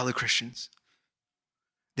rally all the Christians.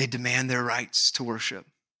 They demand their rights to worship.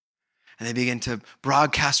 And they begin to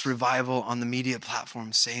broadcast revival on the media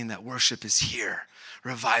platforms saying that worship is here.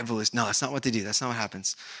 Revival is, no, that's not what they do. That's not what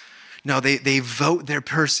happens. No, they vote their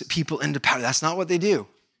people into power. That's not what they do.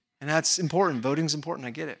 And that's important. Voting's important. I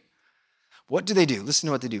get it. What do they do? Listen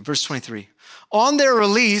to what they do. Verse 23. On their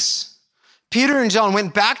release, Peter and John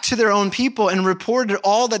went back to their own people and reported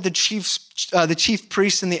all that the chief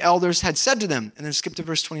priests and the elders had said to them. And then skip to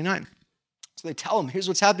verse 29. So they tell them, here's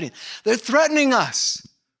what's happening. They're threatening us.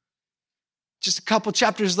 Just a couple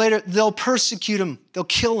chapters later, they'll persecute him. They'll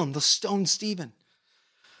kill him. They'll stone Stephen.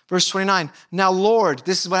 Verse 29, now Lord,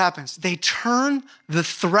 this is what happens. They turn the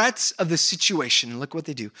threats of the situation, and look what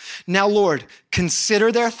they do. Now Lord,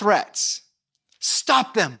 consider their threats.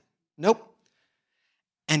 Stop them. Nope.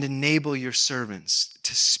 And enable your servants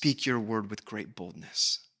to speak your word with great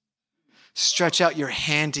boldness. Stretch out your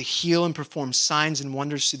hand to heal and perform signs and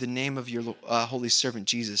wonders through the name of your holy servant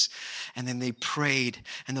Jesus. And then they prayed,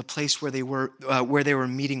 and the place where they were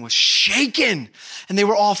meeting was shaken, and they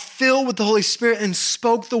were all filled with the Holy Spirit and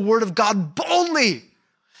spoke the word of God boldly.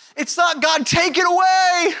 It's not God, take it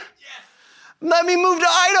away. Yes. Let me move to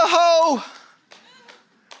Idaho.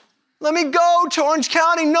 Let me go to Orange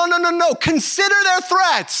County. No. Consider their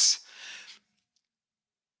threats.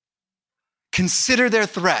 Consider their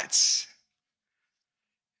threats.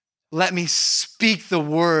 Let me speak the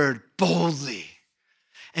word boldly.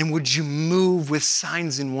 And would you move with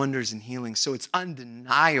signs and wonders and healing? So it's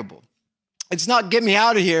undeniable. It's not get me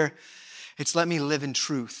out of here. It's let me live in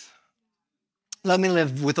truth. Let me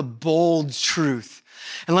live with a bold truth.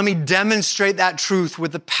 And let me demonstrate that truth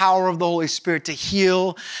with the power of the Holy Spirit to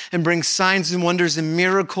heal and bring signs and wonders and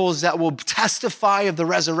miracles that will testify of the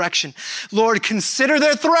resurrection. Lord, consider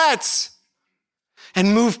their threats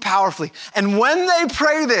and move powerfully. And when they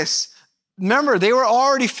pray this, remember, they were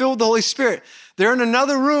already filled with the Holy Spirit. They're in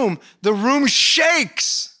another room. The room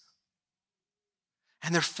shakes.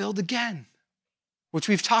 And they're filled again, which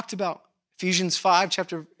we've talked about. Ephesians 5,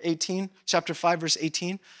 chapter 5, verse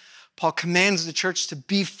 18. Paul commands the church to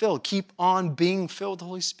be filled. Keep on being filled with the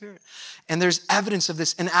Holy Spirit. And there's evidence of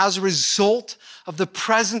this. And as a result of the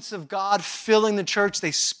presence of God filling the church,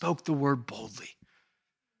 they spoke the word boldly.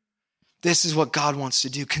 This is what God wants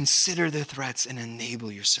to do. Consider the threats and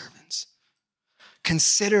enable your servants.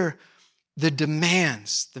 Consider the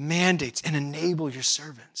demands, the mandates, and enable your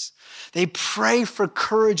servants. They pray for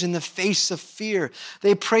courage in the face of fear.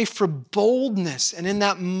 They pray for boldness. And in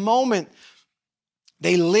that moment,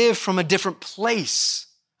 they live from a different place.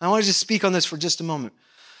 I want to just speak on this for just a moment.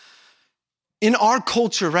 In our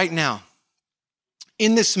culture right now,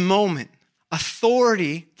 in this moment,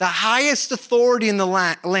 authority, the highest authority in the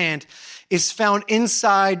land, is found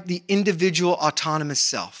inside the individual autonomous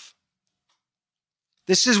self.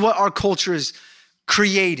 This is what our culture is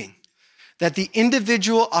creating, that the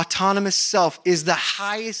individual autonomous self is the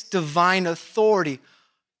highest divine authority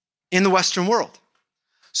in the Western world.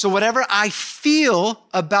 So whatever I feel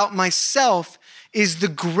about myself is the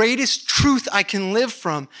greatest truth I can live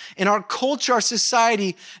from. In our culture, our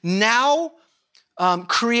society now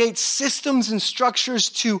creates systems and structures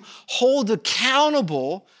to hold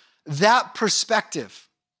accountable that perspective.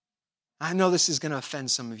 I know this is going to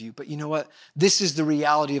offend some of you, but you know what? This is the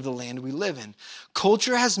reality of the land we live in.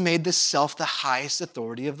 Culture has made the self the highest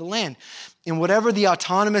authority of the land. And whatever the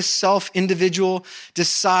autonomous self-individual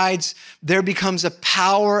decides, there becomes a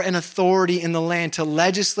power and authority in the land to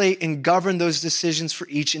legislate and govern those decisions for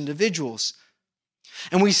each individuals.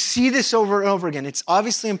 And we see this over and over again. It's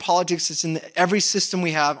obviously in politics. It's in every system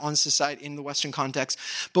we have on society in the Western context.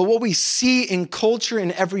 But what we see in culture,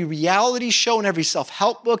 in every reality show, in every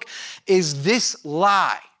self-help book, is this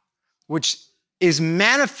lie, which is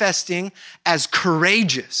manifesting as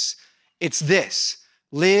courageous. It's this: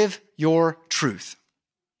 live your truth.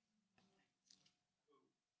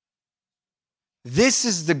 This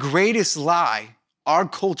is the greatest lie our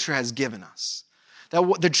culture has given us.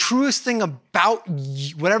 That the truest thing about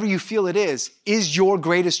whatever you feel it is your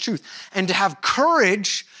greatest truth. And to have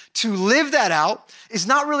courage to live that out is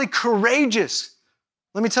not really courageous.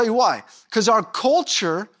 Let me tell you why. Because our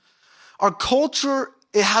culture,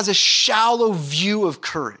 it has a shallow view of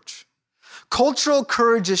courage. Cultural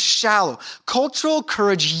courage is shallow. Cultural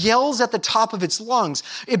courage yells at the top of its lungs.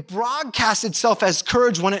 It broadcasts itself as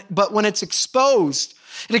courage, but when it's exposed,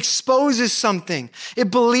 it exposes something.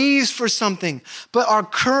 It believes for something. But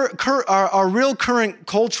our real current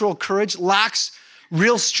cultural courage lacks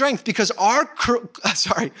real strength because our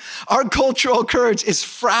cultural courage is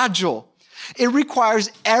fragile. It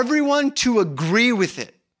requires everyone to agree with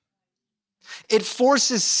it. It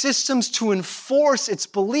forces systems to enforce its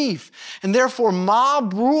belief, and therefore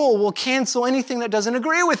mob rule will cancel anything that doesn't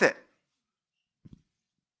agree with it.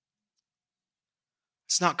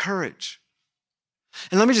 It's not courage.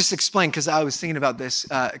 And let me just explain, because I was thinking about this,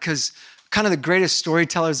 because kind of the greatest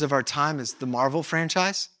storytellers of our time is the Marvel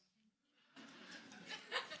franchise.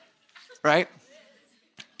 Right?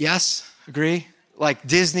 Yes, agree? Like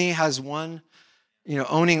Disney has one,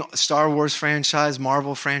 owning Star Wars franchise,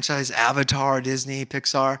 Marvel franchise, Avatar, Disney,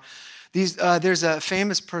 Pixar. There's a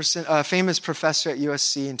famous professor at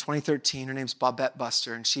USC in 2013. Her name's Babette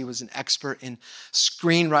Buster, and she was an expert in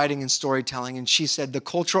screenwriting and storytelling. And she said, the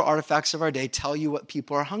cultural artifacts of our day tell you what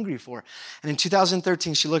people are hungry for. And in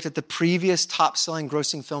 2013, she looked at the previous top-selling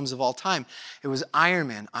grossing films of all time. It was Iron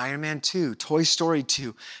Man, Iron Man 2, Toy Story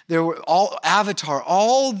 2. There were Avatar,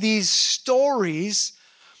 all these stories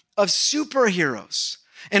of superheroes.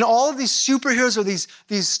 And all of these superheroes or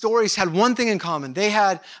these stories had one thing in common. They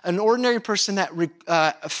had an ordinary person that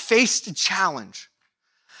faced a challenge.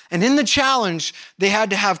 And in the challenge, they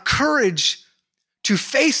had to have courage to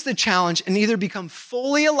face the challenge and either become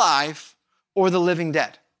fully alive or the living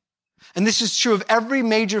dead. And this is true of every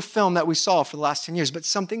major film that we saw for the last 10 years, but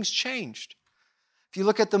something's changed. If you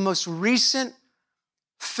look at the most recent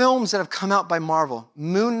films that have come out by Marvel,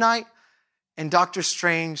 Moon Knight and Doctor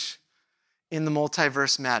Strange in the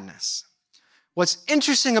Multiverse Madness. What's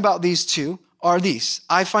interesting about these two are these.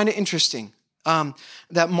 I find it interesting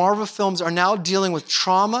that Marvel films are now dealing with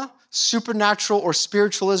trauma, supernatural or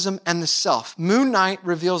spiritualism, and the self. Moon Knight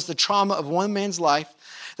reveals the trauma of one man's life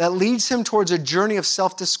that leads him towards a journey of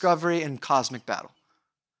self-discovery and cosmic battle.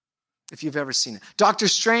 If you've ever seen it. Doctor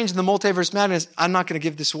Strange in the Multiverse Madness, I'm not going to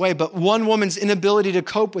give this away, but one woman's inability to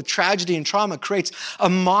cope with tragedy and trauma creates a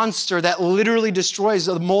monster that literally destroys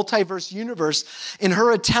the multiverse universe in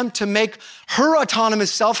her attempt to make her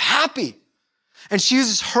autonomous self happy. And she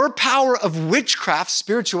uses her power of witchcraft,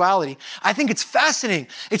 spirituality. I think it's fascinating.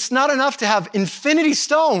 It's not enough to have infinity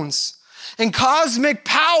stones and cosmic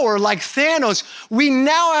power like Thanos. We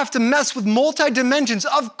now have to mess with multi-dimensions,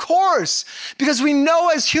 of course, because we know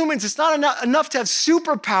as humans it's not enough to have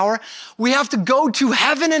superpower. We have to go to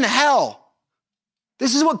heaven and hell.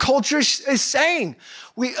 This is what culture is saying.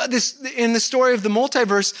 In the story of the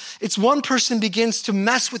multiverse, it's one person begins to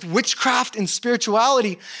mess with witchcraft and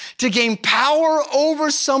spirituality to gain power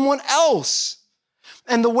over someone else.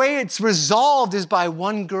 And the way it's resolved is by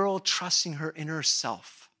one girl trusting her inner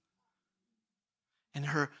self. And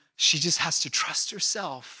she just has to trust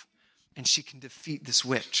herself, and she can defeat this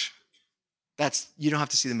witch. You don't have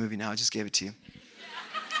to see the movie now, I just gave it to you.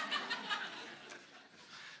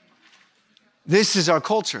 This is our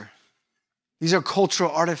culture. These are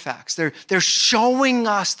cultural artifacts. They're showing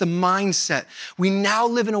us the mindset. We now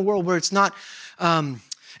live in a world where it's not,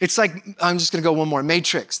 it's like, I'm just gonna go one more,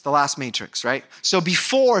 Matrix, the last Matrix, right? So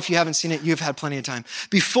before, if you haven't seen it, you've had plenty of time.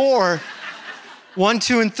 Before 1,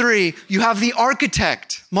 2, and 3, you have the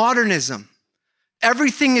architect, modernism.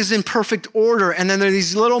 Everything is in perfect order, and then there are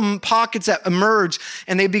these little pockets that emerge,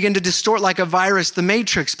 and they begin to distort like a virus, the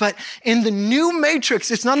matrix. But in the new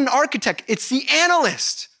matrix, it's not an architect, it's the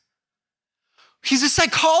analyst He's a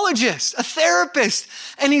psychologist, a therapist,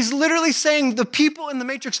 and he's literally saying the people in the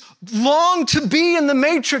matrix long to be in the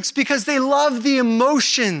matrix because they love the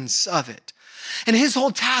emotions of it. And his whole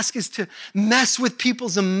task is to mess with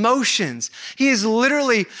people's emotions. He is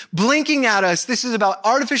literally blinking at us. This is about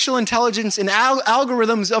artificial intelligence and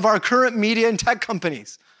algorithms of our current media and tech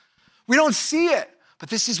companies. We don't see it, but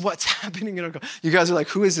this is what's happening in our culture. You guys are like,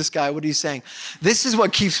 who is this guy? What are you saying? This is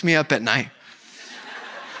what keeps me up at night.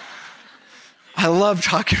 I love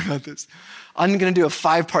talking about this. I'm going to do a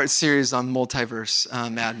 5-part series on multiverse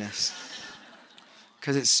madness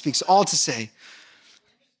because it speaks all to say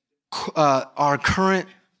our current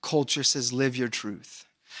culture says live your truth,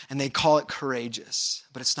 and they call it courageous,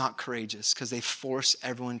 but it's not courageous because they force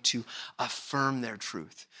everyone to affirm their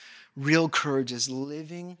truth. Real courage is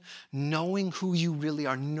living, knowing who you really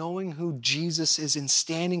are, knowing who Jesus is, and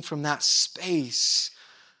standing from that space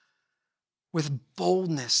with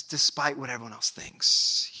boldness despite what everyone else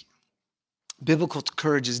thinks. Biblical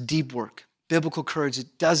courage is deep work. Biblical courage,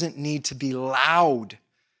 it doesn't need to be loud.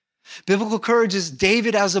 Biblical courage is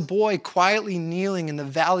David as a boy quietly kneeling in the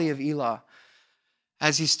valley of Elah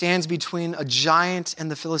as he stands between a giant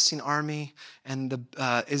and the Philistine army and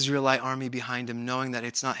the Israelite army behind him, knowing that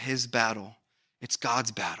it's not his battle, it's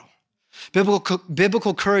God's battle.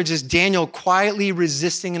 Biblical courage is Daniel quietly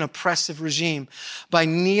resisting an oppressive regime by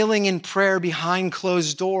kneeling in prayer behind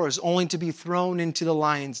closed doors, only to be thrown into the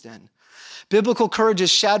lion's den. Biblical courage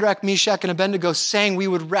is Shadrach, Meshach, and Abednego saying we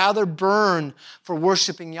would rather burn for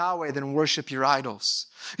worshiping Yahweh than worship your idols.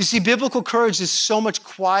 You see, biblical courage is so much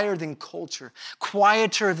quieter than culture.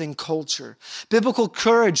 Biblical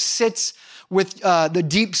courage sits with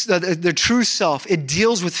the true self. It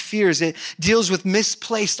deals with fears. It deals with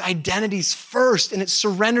misplaced identities first, and it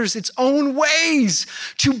surrenders its own ways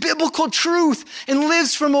to biblical truth and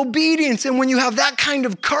lives from obedience. And when you have that kind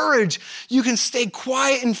of courage, you can stay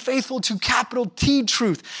quiet and faithful to capital T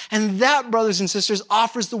truth. And that, brothers and sisters,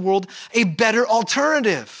 offers the world a better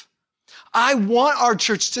alternative. I want our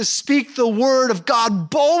church to speak the word of God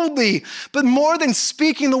boldly, but more than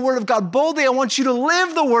speaking the word of God boldly, I want you to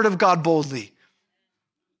live the word of God boldly.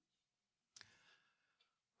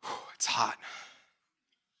 It's hot.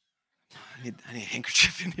 I need a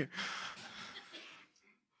handkerchief in here.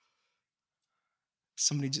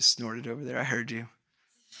 Somebody just snorted over there. I heard you.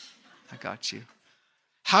 I got you.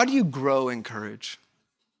 How do you grow in courage?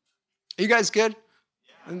 Are you guys good?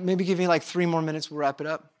 Maybe give me like 3 more minutes. We'll wrap it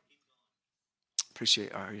up.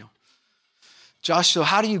 Appreciate Ariel. Joshua,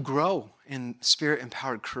 how do you grow in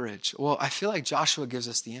spirit-empowered courage? Well, I feel like Joshua gives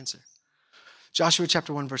us the answer. Joshua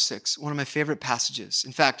chapter 1, verse 6, one of my favorite passages.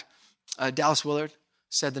 In fact, Dallas Willard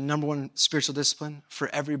said the number one spiritual discipline for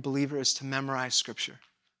every believer is to memorize scripture.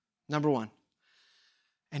 Number one.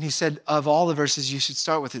 And he said, of all the verses, you should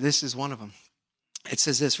start with it. This is one of them. It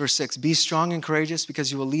says this, verse 6, be strong and courageous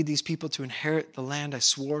because you will lead these people to inherit the land I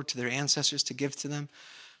swore to their ancestors to give to them.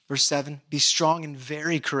 Verse 7, be strong and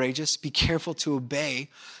very courageous. Be careful to obey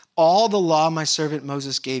all the law my servant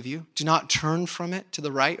Moses gave you. Do not turn from it to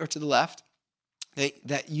the right or to the left,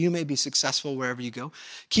 that you may be successful wherever you go.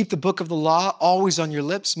 Keep the book of the law always on your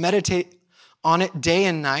lips. Meditate on it day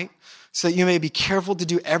and night so that you may be careful to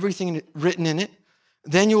do everything written in it.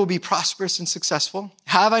 Then you will be prosperous and successful.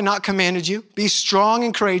 Have I not commanded you? Be strong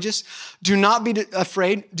and courageous. Do not be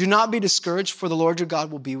afraid. Do not be discouraged, for the Lord your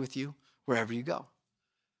God will be with you wherever you go.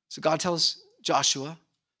 So God tells Joshua,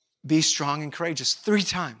 be strong and courageous 3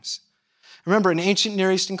 times. Remember, in ancient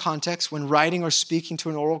Near Eastern context, when writing or speaking to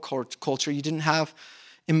an oral culture, you didn't have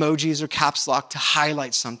emojis or caps lock to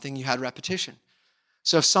highlight something. You had repetition.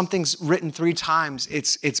 So if something's written 3 times,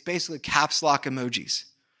 it's basically caps lock emojis.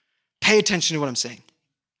 Pay attention to what I'm saying.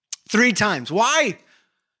 3 times. Why?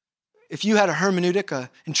 If you had a hermeneutic, an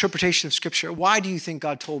interpretation of scripture, why do you think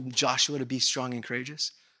God told Joshua to be strong and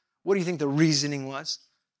courageous? What do you think the reasoning was?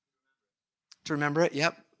 To remember it?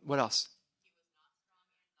 Yep. What else?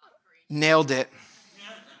 Nailed it.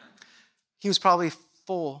 He was probably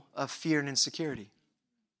full of fear and insecurity.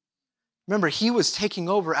 Remember, he was taking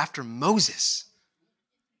over after Moses.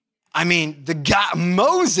 I mean, the guy,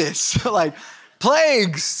 Moses, like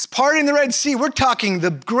plagues, parting the Red Sea. We're talking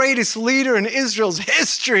the greatest leader in Israel's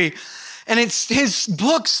history. And his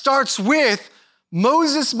book starts with,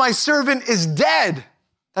 Moses, my servant, is dead.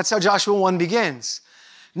 That's how Joshua 1 begins.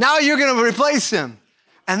 Now you're going to replace him.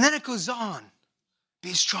 And then it goes on.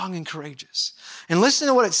 Be strong and courageous. And listen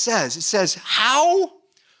to what it says. It says, how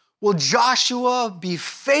will Joshua be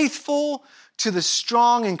faithful to the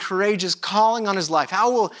strong and courageous calling on his life? How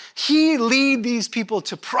will he lead these people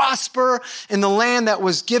to prosper in the land that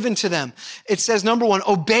was given to them? It says, number 1,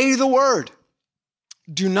 obey the word.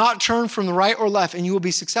 Do not turn from the right or left, and you will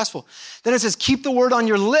be successful. Then it says, keep the word on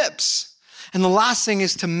your lips. And the last thing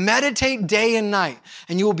is to meditate day and night,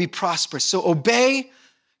 and you will be prosperous. So obey,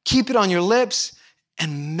 keep it on your lips,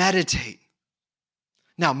 and meditate.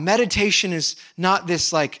 Now, meditation is not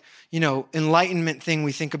this enlightenment thing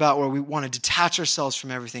we think about where we want to detach ourselves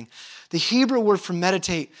from everything. The Hebrew word for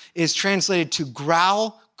meditate is translated to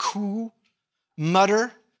growl, coo,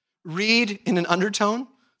 mutter, read in an undertone,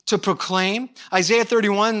 to proclaim. Isaiah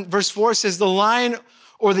 31 verse 4 says the lion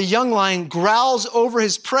or the young lion growls over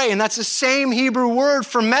his prey, and that's the same Hebrew word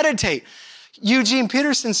for meditate. Eugene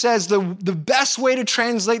Peterson says the best way to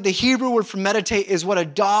translate the Hebrew word for meditate is what a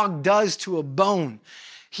dog does to a bone.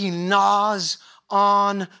 He gnaws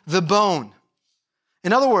on the bone.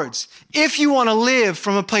 In other words, if you want to live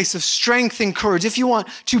from a place of strength and courage, if you want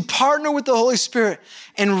to partner with the Holy Spirit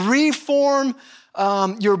and reform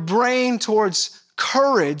your brain towards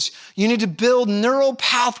courage, you need to build neural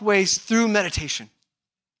pathways through meditation.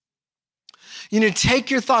 You need to take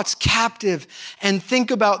your thoughts captive and think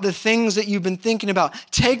about the things that you've been thinking about.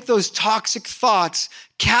 Take those toxic thoughts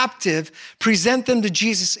captive, present them to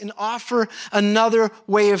Jesus, and offer another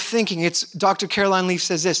way of thinking. Dr. Caroline Leaf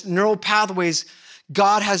says this, neural pathways,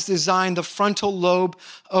 God has designed the frontal lobe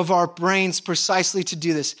of our brains precisely to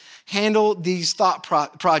do this. Handle these thought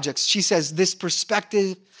projects. She says this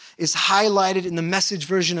perspective is highlighted in the Message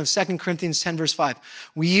version of 2 Corinthians 10 verse 5.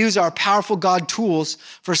 We use our powerful God tools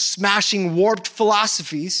for smashing warped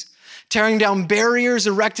philosophies, tearing down barriers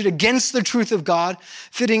erected against the truth of God,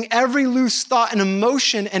 fitting every loose thought and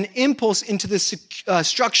emotion and impulse into the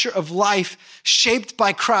structure of life shaped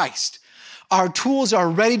by Christ. Our tools are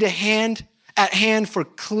ready at hand for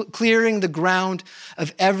clearing the ground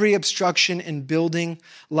of every obstruction and building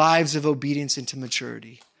lives of obedience into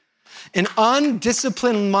maturity. An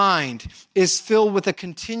undisciplined mind is filled with a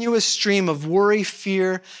continuous stream of worry,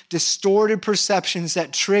 fear, distorted perceptions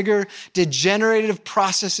that trigger degenerative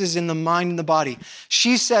processes in the mind and the body.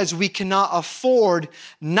 She says we cannot afford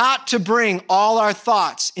not to bring all our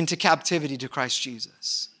thoughts into captivity to Christ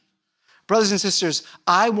Jesus. Brothers and sisters,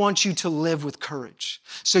 I want you to live with courage.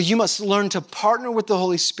 So you must learn to partner with the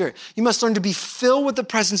Holy Spirit. You must learn to be filled with the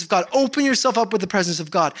presence of God. Open yourself up with the presence of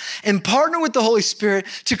God and partner with the Holy Spirit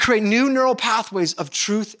to create new neural pathways of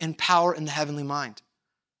truth and power in the heavenly mind.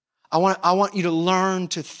 I want you to learn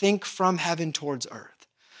to think from heaven towards earth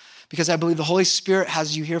because I believe the Holy Spirit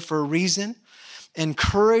has you here for a reason, and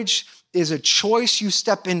courage is a choice you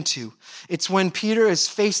step into. It's when Peter is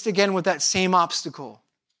faced again with that same obstacle.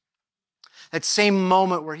 That same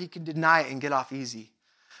moment where he can deny it and get off easy.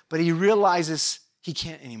 But he realizes he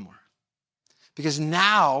can't anymore. Because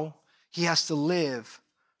now he has to live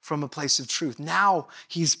from a place of truth. Now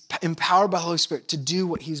he's empowered by the Holy Spirit to do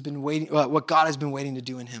what God has been waiting to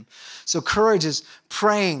do in him. So courage is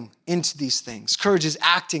praying into these things. Courage is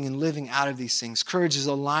acting and living out of these things. Courage is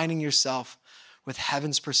aligning yourself with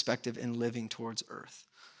heaven's perspective and living towards earth.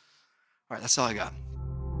 All right, that's all I got.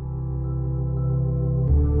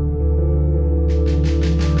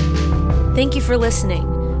 Thank you for listening.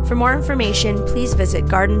 For more information, please visit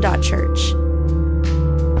garden.church.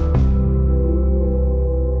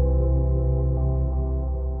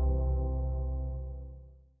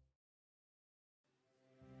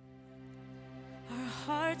 Our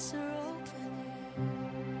hearts are open.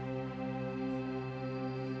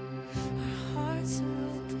 Our hearts are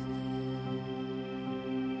open.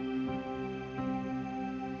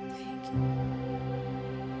 Thank you.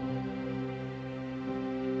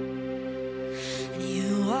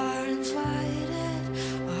 You are invited,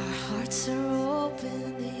 our hearts are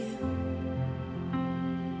open to you.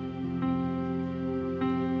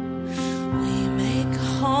 We make a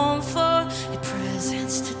home for your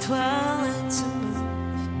presence to dwell and to move.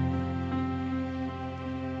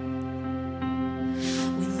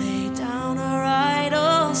 We lay down our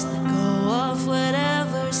idols.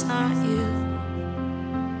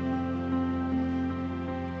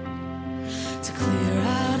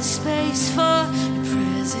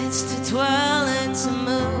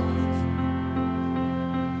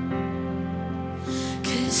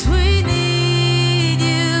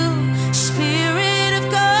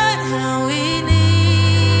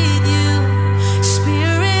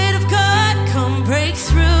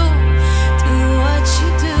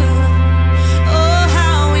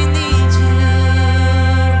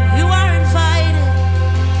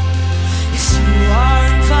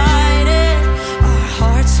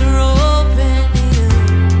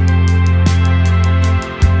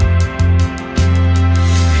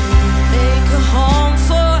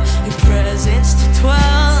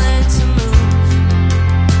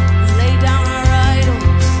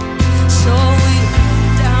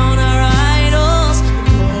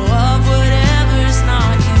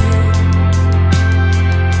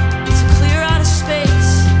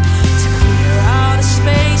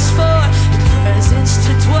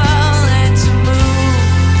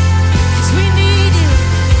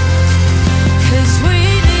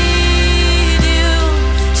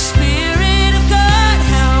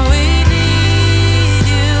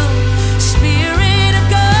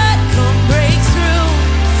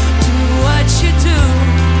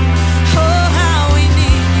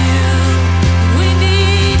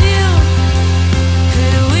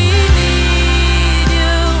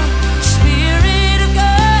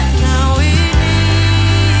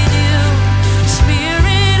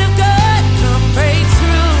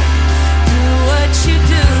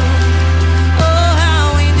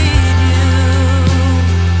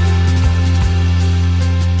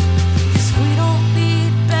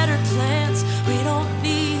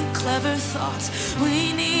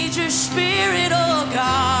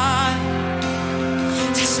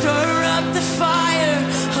 Stir up the fire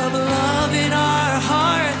of love in our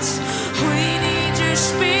hearts. We need your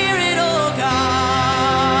spirit.